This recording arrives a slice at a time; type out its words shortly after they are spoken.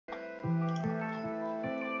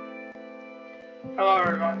Hello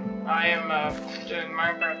everyone, I am doing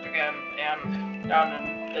Minecraft again, and down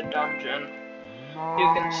in the dungeon,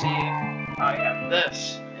 you can see I have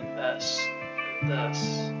this, and this, and this.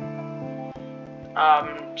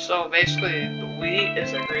 So basically, the wheat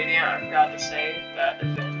is a ingredient. I forgot to say that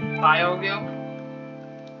is in BioGoo.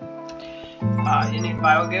 You need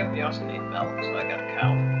BioGoo, you also need milk, so I got a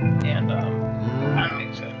cow, and kind of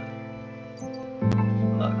makes it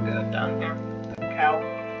look good down here. The cow,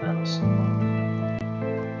 that's...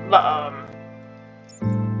 But,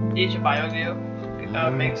 each BioGoo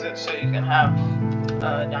makes it so you can have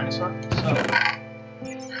a dinosaur. So,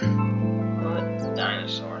 put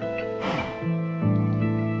dinosaur.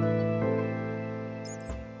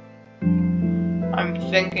 I'm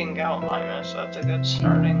thinking Galliminus, that's a good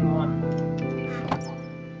starting one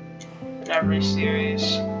in every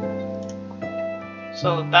series.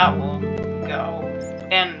 So that will go.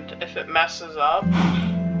 And if it messes up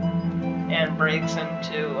and breaks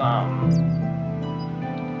into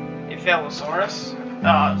Phalosaurus.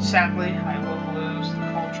 Sadly, I will lose the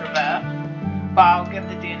culture vat, but I'll get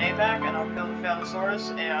the DNA back and I'll kill the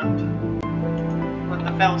Phalosaurus, and with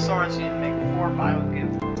the Phalosaurus you can make 4 BioGoo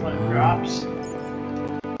when it drops.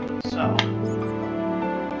 So,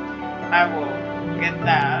 I will get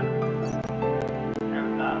that,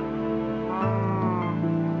 and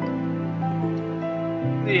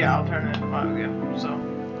yeah, I'll turn it into BioGoo, so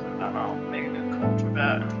I'll make a new culture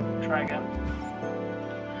vat and try again.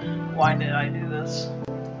 Why did I do this?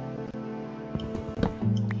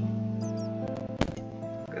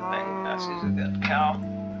 Good thing Cassie's a good cow.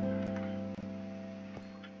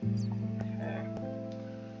 Okay.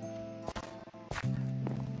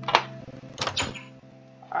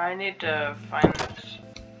 I need to find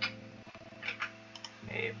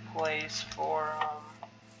a place for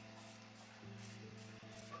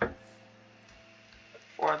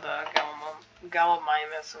the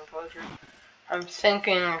Gallimimus enclosure. I'm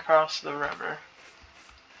thinking across the river,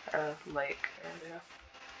 or lake area.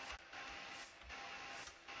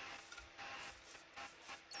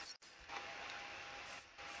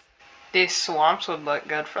 These swamps would look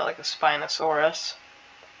good for like a Spinosaurus.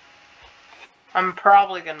 I'm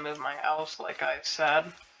probably gonna move my house like I said,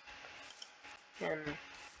 and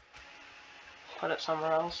put it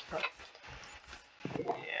somewhere else, but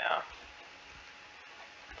yeah.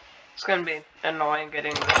 It's gonna be annoying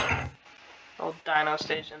getting the old dino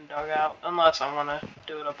station dug out, unless I want to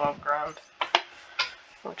do it above ground,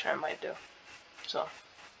 which I might do. So,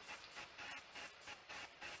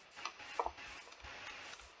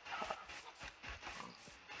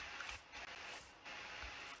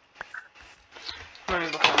 let me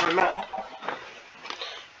look at my map.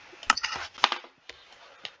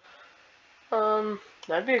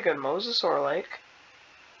 That'd be a good mosasaur lake,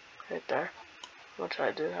 right there, which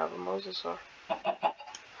I do have a mosasaur.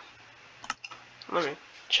 Let me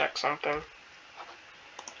check something.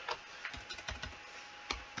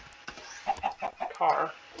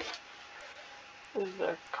 Car. Is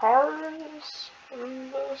there cars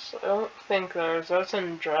in this? I don't think there's. That's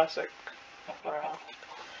in Jurassic World.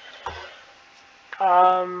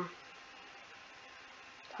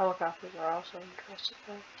 Helicopters are also in Jurassic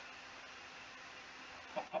World.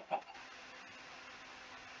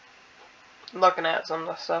 Looking at some of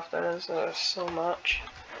the stuff there is, there's so much.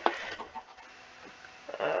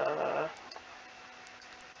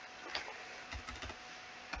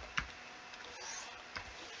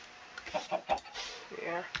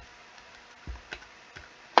 Yeah.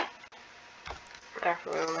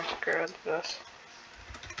 Actually, let me grab this.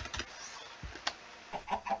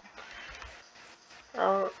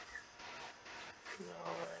 Oh, no,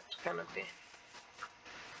 where it's gonna be.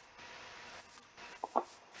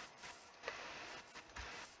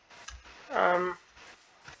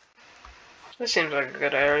 This seems like a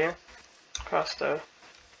good area across the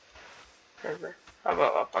river. How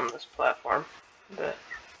about up on this platform a bit?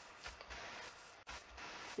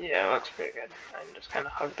 Yeah, it looks pretty good. I can just kind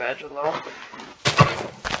of hug the edge a little.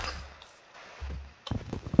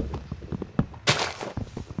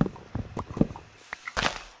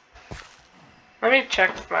 Let me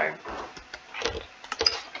check my...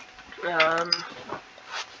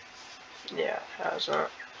 yeah, how's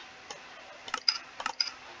that?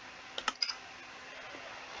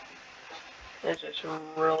 It's just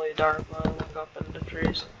really dark when I look up into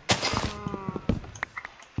trees.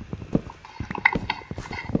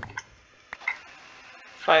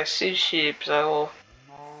 If I see sheep, I will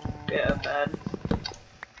get a bed.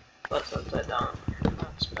 Let's upside down.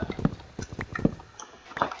 That's bad.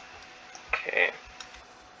 Okay.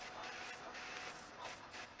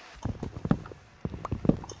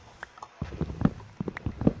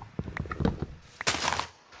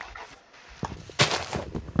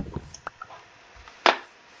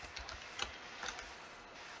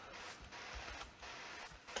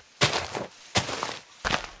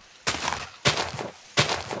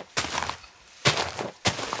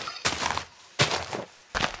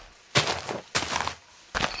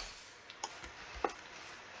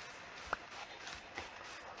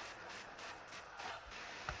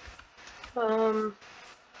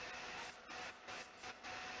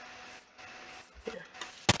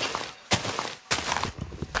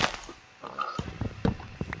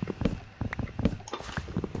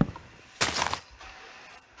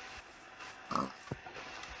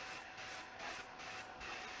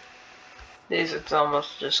 These, it's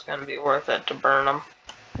almost just gonna be worth it to burn them.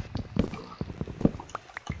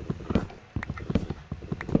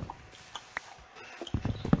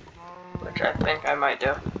 Which I think I might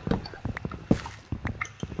do.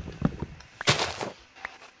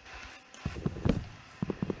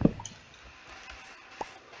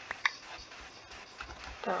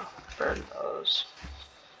 Oh, burn those.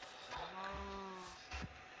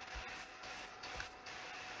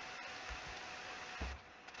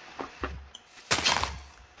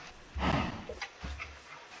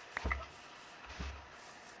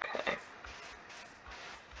 Okay.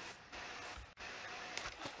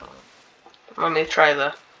 Let me try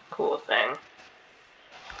the cool thing.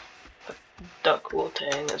 The cool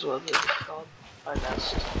thing is what it's called. My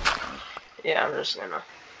nest. Yeah, I'm just gonna.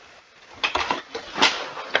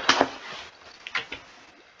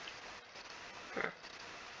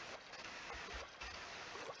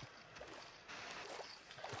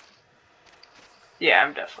 Yeah,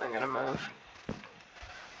 I'm definitely gonna move.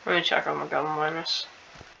 Let me check on my gun minus.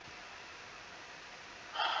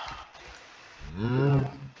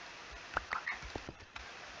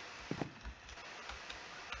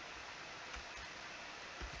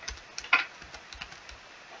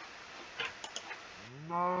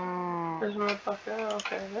 Where's my bucket?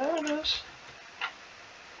 Okay, there it is.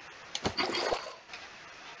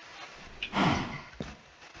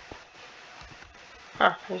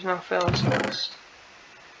 Huh, there's no Phyllis list.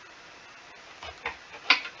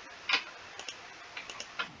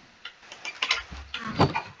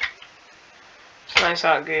 It's nice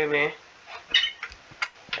how it gave me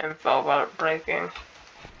info about it breaking.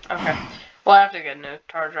 Okay. Well, I have to get a new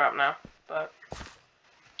tar drop now, but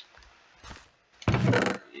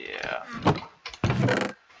yeah.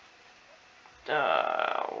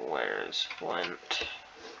 Where's Flint?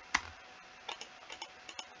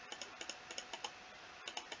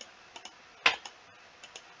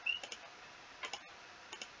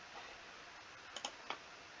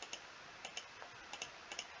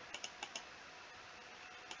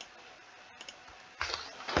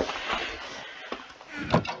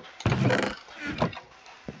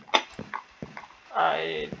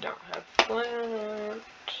 I don't have Flint.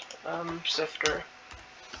 Sifter.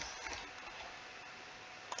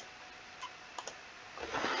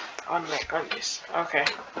 On my undies. Okay.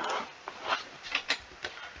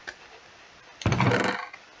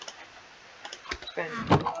 Spend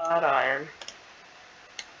a lot of iron.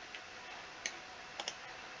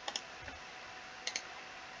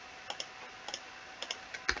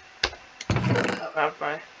 I'll have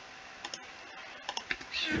my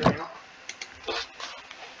string.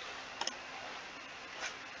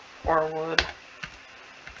 Or wood.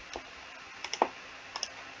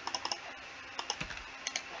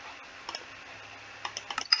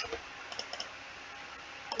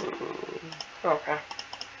 Okay.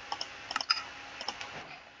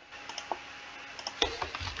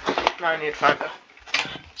 Now I need to find a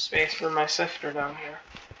space for my sifter down here.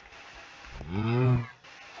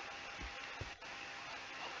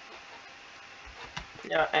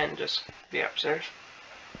 Yeah, and just be upstairs.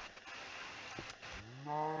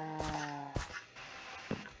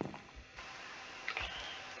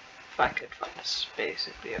 If I could find a space,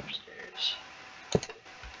 it'd be upstairs.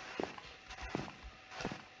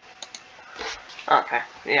 Okay,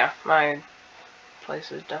 yeah, my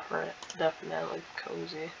place is definitely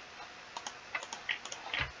cozy.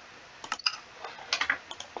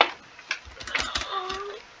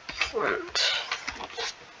 Flint.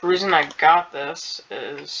 The reason I got this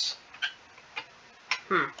is...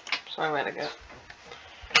 so I'm gonna get...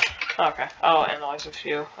 Okay, I'll analyze a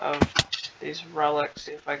few of these relics,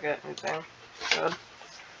 see if I get anything good.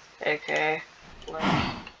 AKA Flint.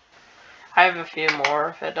 I have a few more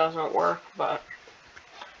if it doesn't work, but...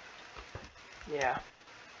 yeah.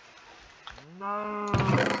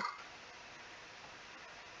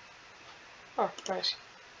 Oh, nice.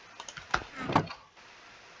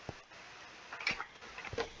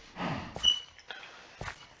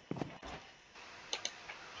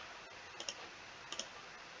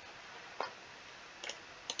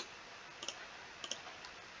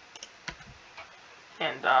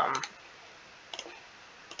 And,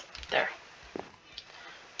 there.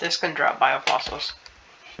 This can drop biofossils.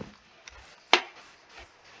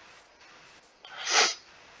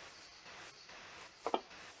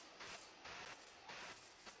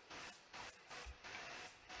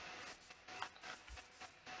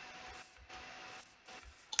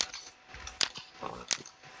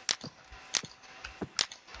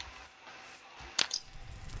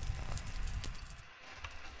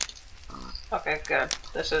 Okay, good.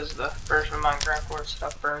 This is the version of Minecraft where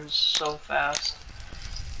stuff burns so fast.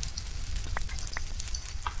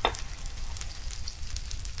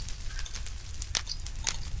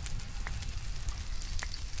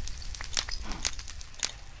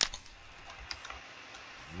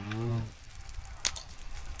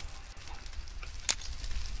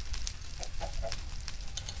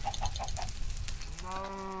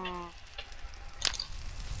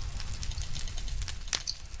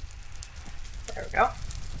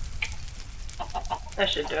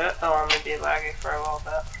 should do it. It'll only be laggy for a little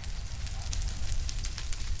bit.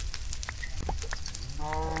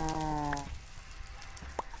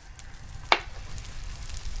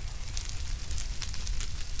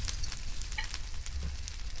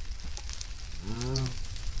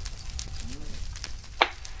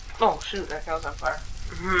 Oh shoot, that guy's on fire.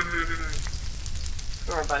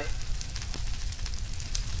 Come here, buddy.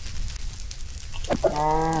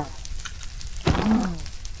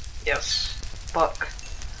 Yes, buck.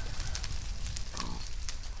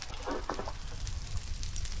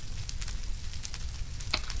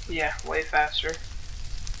 Yeah, way faster.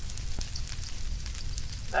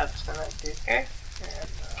 That's gonna be okay. And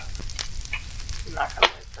I'm not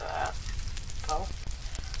gonna wait for that. Oh.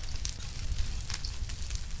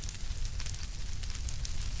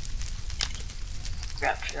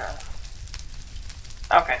 Gotcha.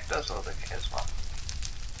 Okay, those will be okay as well.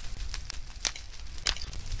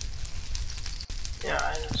 Yeah,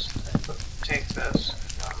 I take this.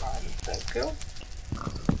 Not mine, thank you.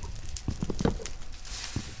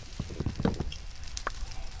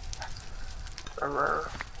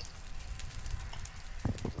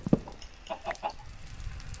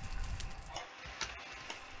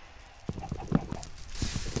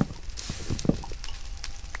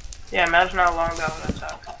 Yeah, imagine how long that would have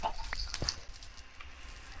took.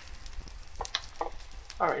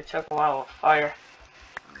 Already took a while of fire.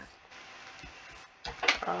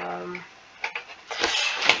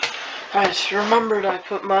 I just remembered I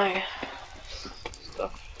put my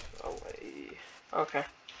stuff away. Okay.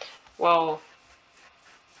 Well,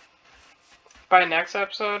 by next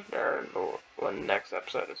episode, or when the next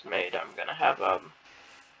episode is made, I'm gonna have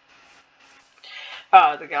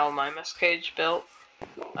the Gallimimus cage built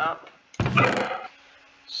up.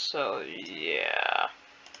 So yeah.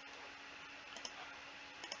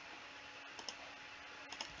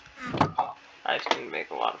 I just need to make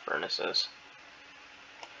a lot of furnaces.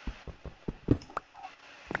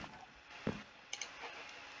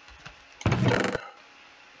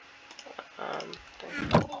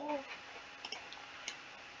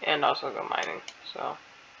 And also go mining, so.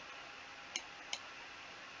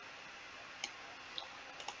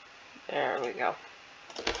 There we go.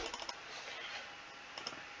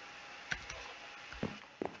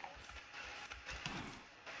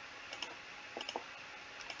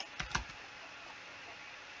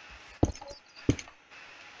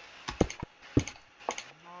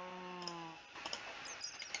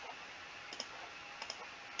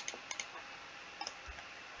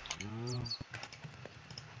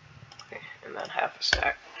 Okay, and then half a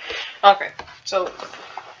stack. Okay, so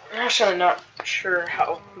I'm actually not sure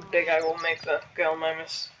how big I will make the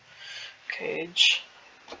Gallimimus cage,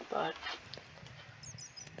 but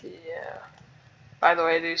yeah. By the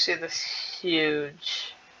way, do you see this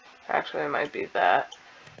huge? Actually, it might be that.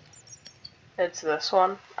 It's this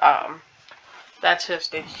one. That's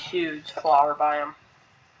just a huge flower biome.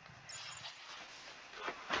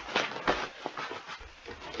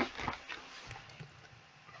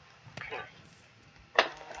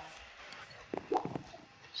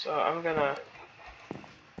 So I'm gonna.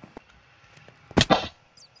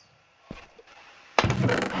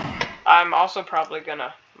 I'm also probably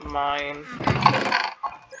gonna mine.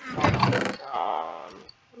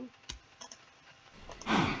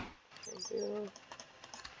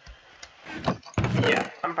 Yeah,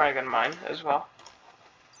 I'm probably gonna mine as well.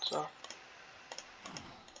 So,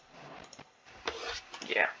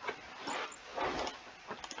 yeah.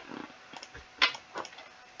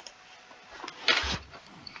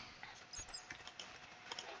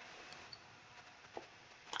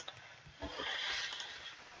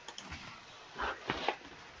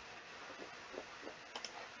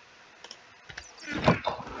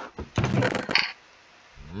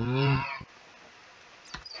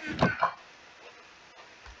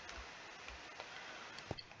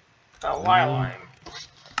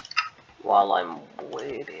 While I'm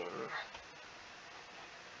waiting,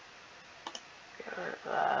 get rid of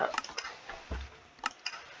that.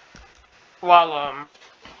 While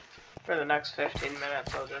for the next 15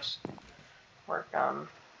 minutes, I'll just work on.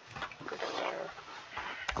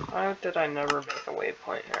 Why did I never make a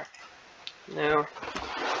waypoint here? No.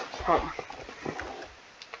 Home.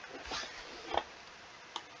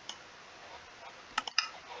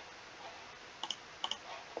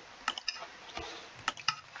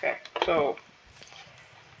 Okay, so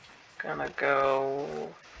gonna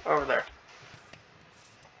go over there.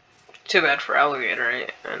 Too bad for alligator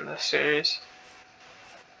in this series.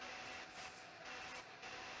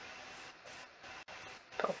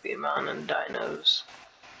 Pokemon and Dinos.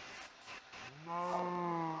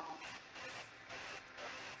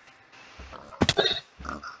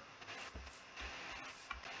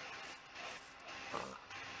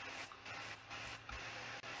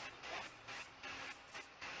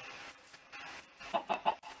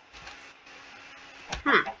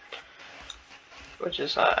 which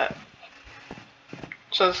is so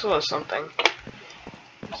this was something.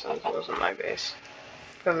 So this wasn't my base.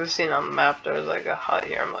 Because I've seen on the map there was like a hut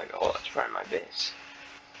here. I'm like, oh, that's probably my base.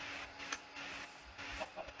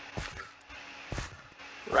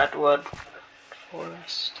 Redwood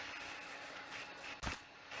forest.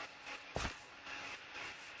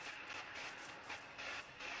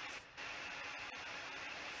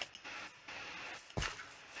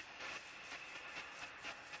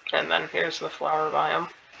 And then here's the flower biome.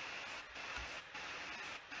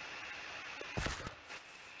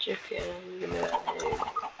 Chicken, give me that egg.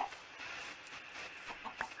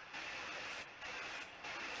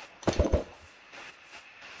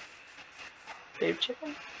 Babe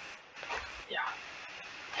chicken? Yeah.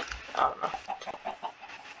 I don't know.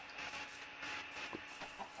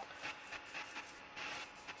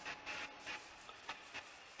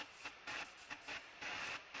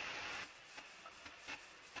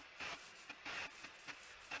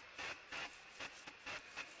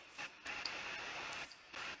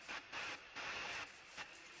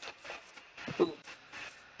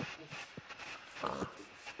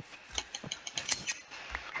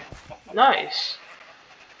 Nice.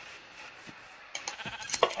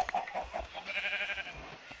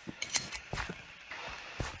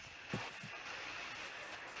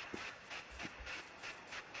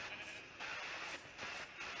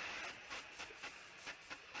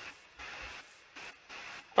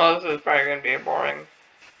 Well, this is probably going to be a boring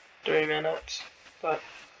 3 minutes, but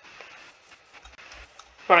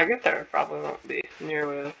when I get there, it probably won't be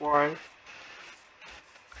nearly as boring.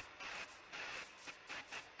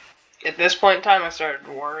 At this point in time, I started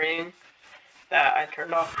worrying that I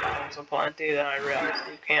turned off Biomes of Plenty, then I realized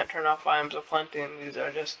you can't turn off Biomes of Plenty, and these are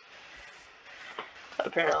just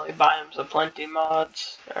apparently Biomes of Plenty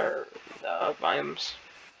mods, or biomes.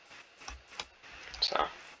 So,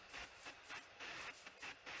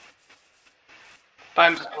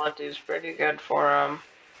 Biomes of Plenty is pretty good for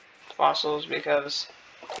fossils because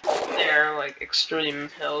they're like extreme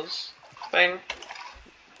hills thing.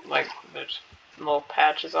 Like, there's little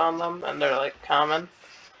patches on them, and they're like common.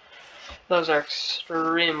 Those are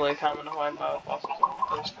extremely common to find biofossils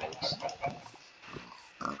on those things.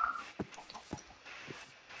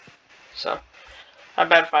 So, I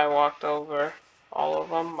bet if I walked over all of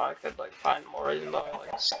them, I could like find more, even though I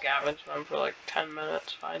like scavenged them for like 10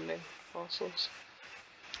 minutes finding fossils.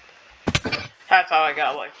 That's how I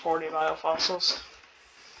got like 40 biofossils.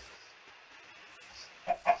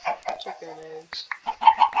 Chicken eggs.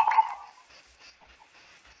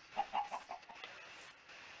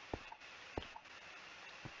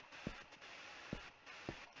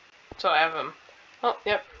 So I have them. Oh,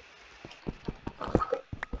 yep.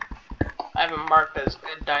 I have them marked as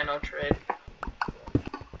good dino trade.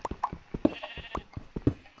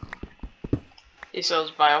 He sells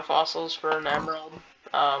biofossils for an emerald,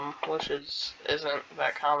 which isn't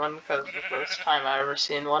that common because the first time I ever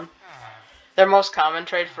seen one. Their most common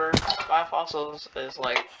trade for biofossils is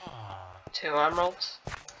like 2 emeralds,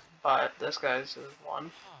 but this guy's is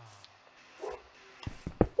 1.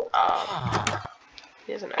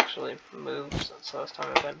 He hasn't actually moved since last time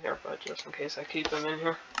I've been here, but just in case I keep him in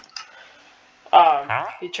here.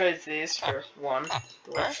 He trades these for 1,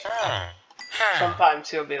 which sometimes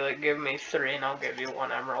he'll be like, give me 3 and I'll give you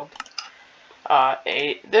 1 emerald.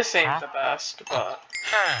 8. This ain't the best, but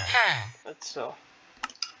it's still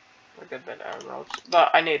a good bit of emeralds. But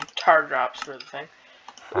I need tar drops for the thing.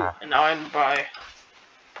 Ooh, and now I can buy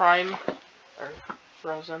prime, or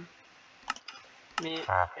frozen meat,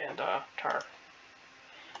 and tar.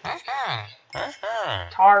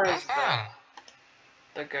 Tar is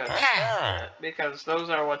the good, because those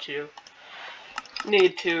are what you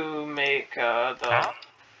need to make the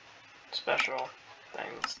special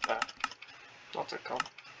things. What's it called?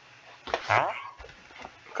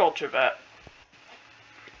 Culture vat.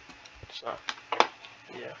 So,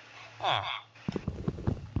 yeah.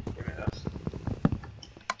 Give me this.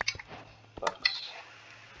 Books.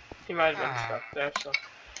 He might have been stuck there, so.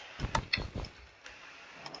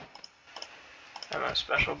 And a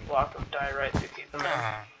special block of diorite to keep them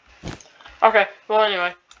in. Okay, well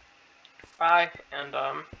anyway. Bye, and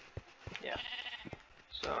yeah.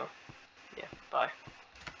 So, yeah, bye.